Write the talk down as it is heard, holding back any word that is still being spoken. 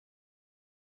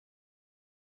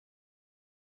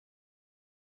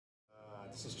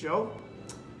This is Joe,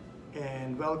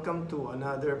 and welcome to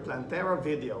another Plantera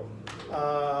video.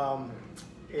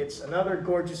 It's another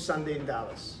gorgeous Sunday in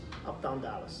Dallas, uptown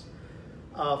Dallas.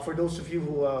 For those of you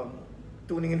who are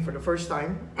tuning in for the first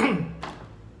time,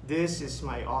 this is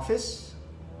my office,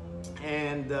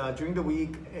 and during the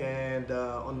week and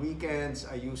on weekends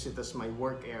I use it as my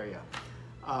work area.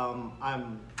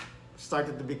 I'm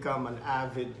started to become an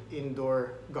avid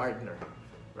indoor gardener,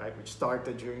 right, which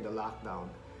started during the lockdown.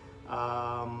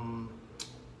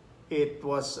 It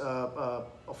was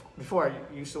before I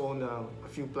used to own a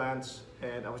few plants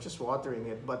and I was just watering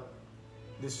it, but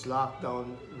this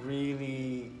lockdown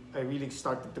I really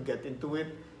started to get into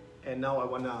it, and now I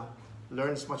want to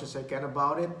learn as much as I can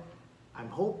about it. I'm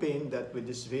hoping that with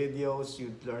these videos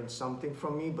you'd learn something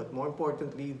from me, but more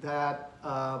importantly that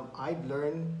I'd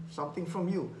learn something from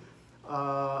you.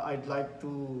 I'd like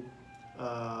to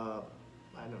I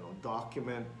don't know,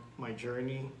 document my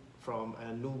journey from a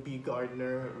newbie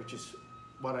gardener, which is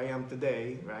what I am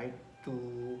today, right,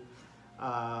 to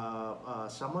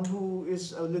someone who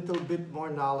is a little bit more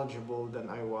knowledgeable than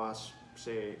I was,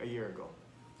 say, a year ago.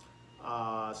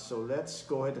 So let's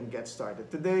go ahead and get started.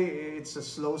 Today it's a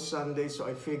slow Sunday, so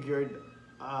I figured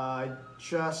I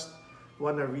just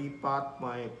want to repot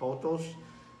my pothos.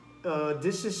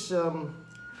 This is I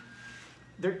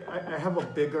have a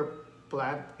bigger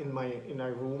plant in my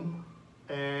room,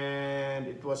 and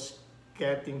it was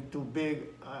getting too big.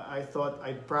 I thought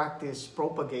I'd practice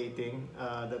propagating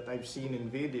that I've seen in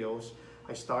videos.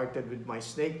 I started with my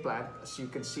snake plant, as you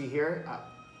can see here.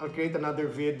 I'll create another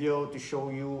video to show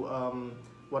you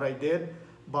what I did,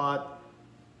 but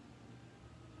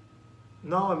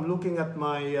now I'm looking at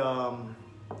my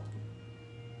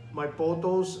my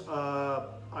pothos.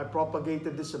 I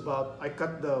propagated this I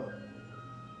cut the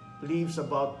leaves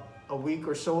about a week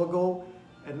or so ago,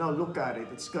 and now look at it,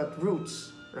 it's got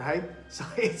roots, right? So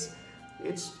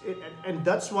and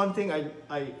that's one thing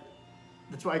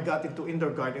that's why I got into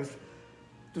indoor gardening,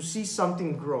 to see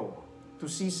something grow, to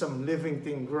see some living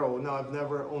thing grow. Now, I've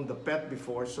never owned a pet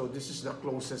before, so this is the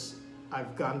closest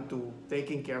I've gone to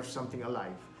taking care of something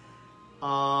alive.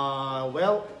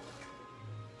 Well,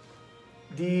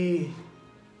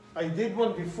 I did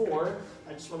one before.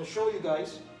 I just want to show you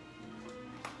guys.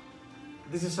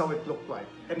 This is how it looked like,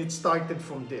 and it started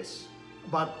from this.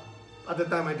 But at the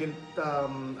time, I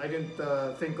didn't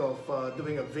think of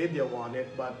doing a video on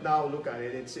it. But now look at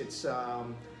it. It's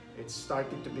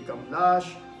starting to become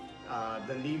lush.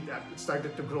 It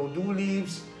started to grow new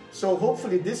leaves. So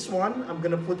hopefully this one, I'm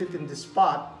gonna put it in this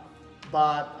pot,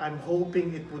 but I'm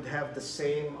hoping it would have the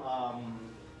same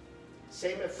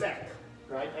effect,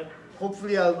 right? And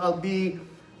hopefully I'll be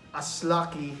as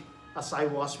lucky as I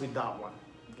was with that one.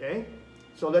 Okay.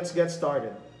 So let's get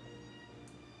started.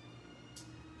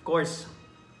 Of course,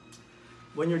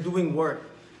 when you're doing work,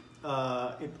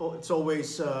 it's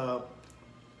always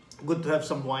good to have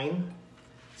some wine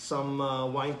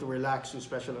to relax you,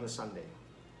 especially on a Sunday.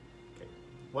 Okay.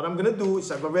 What I'm gonna do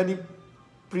is I've already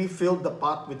pre-filled the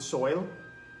pot with soil.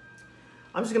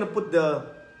 I'm just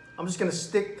gonna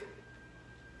stick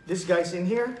these guys in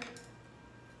here,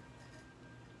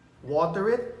 water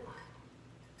it,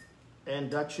 and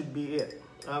that should be it.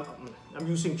 I'm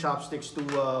using chopsticks to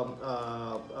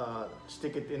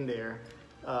stick it in there.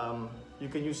 You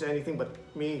can use anything, but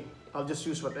I'll just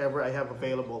use whatever I have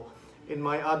available. In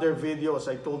my other videos,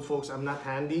 I told folks I'm not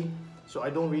handy, so I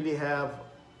don't really have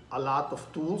a lot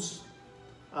of tools.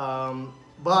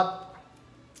 But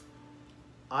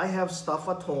I have stuff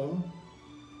at home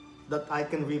that I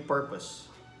can repurpose,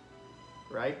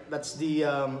 right? That's the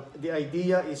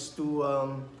idea, is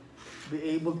to be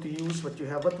able to use what you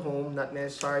have at home, not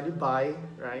necessarily buy,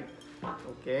 right?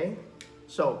 Okay,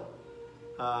 so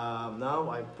now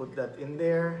I put that in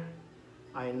there.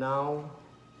 I'm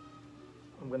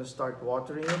gonna start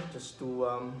watering it just to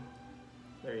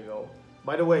there you go.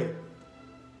 By the way,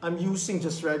 I'm using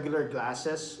just regular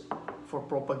glasses for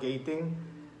propagating.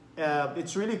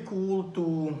 It's really cool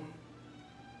to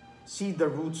see the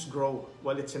roots grow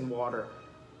while it's in water.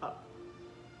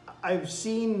 I've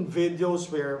seen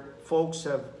videos where folks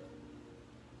have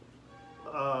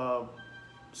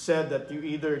said that you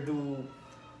either do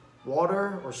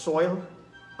water or soil,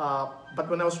 but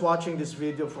when I was watching this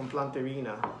video from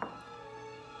Planterina,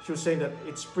 she was saying that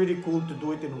it's pretty cool to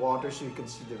do it in water so you can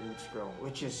see the roots grow,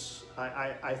 which is,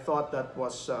 I thought that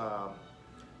was,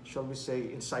 shall we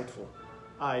say, insightful.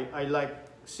 I like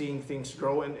seeing things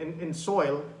grow, and in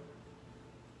soil,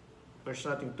 there's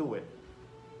nothing to it.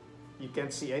 You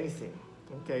can't see anything.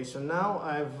 Okay, so now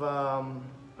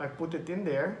I put it in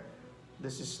there.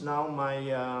 This is now my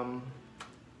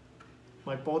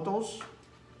my pothos.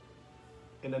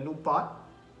 in a new pot.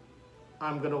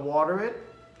 I'm gonna water it,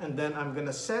 and then I'm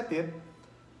gonna set it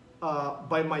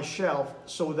by my shelf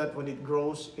so that when it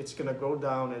grows, it's gonna grow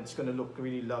down and it's gonna look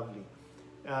really lovely.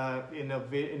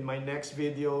 In my next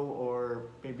video, or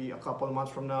maybe a couple of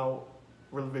months from now,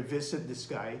 we'll revisit this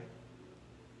guy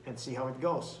and see how it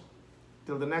goes.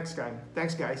 Till the next time,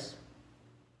 thanks guys.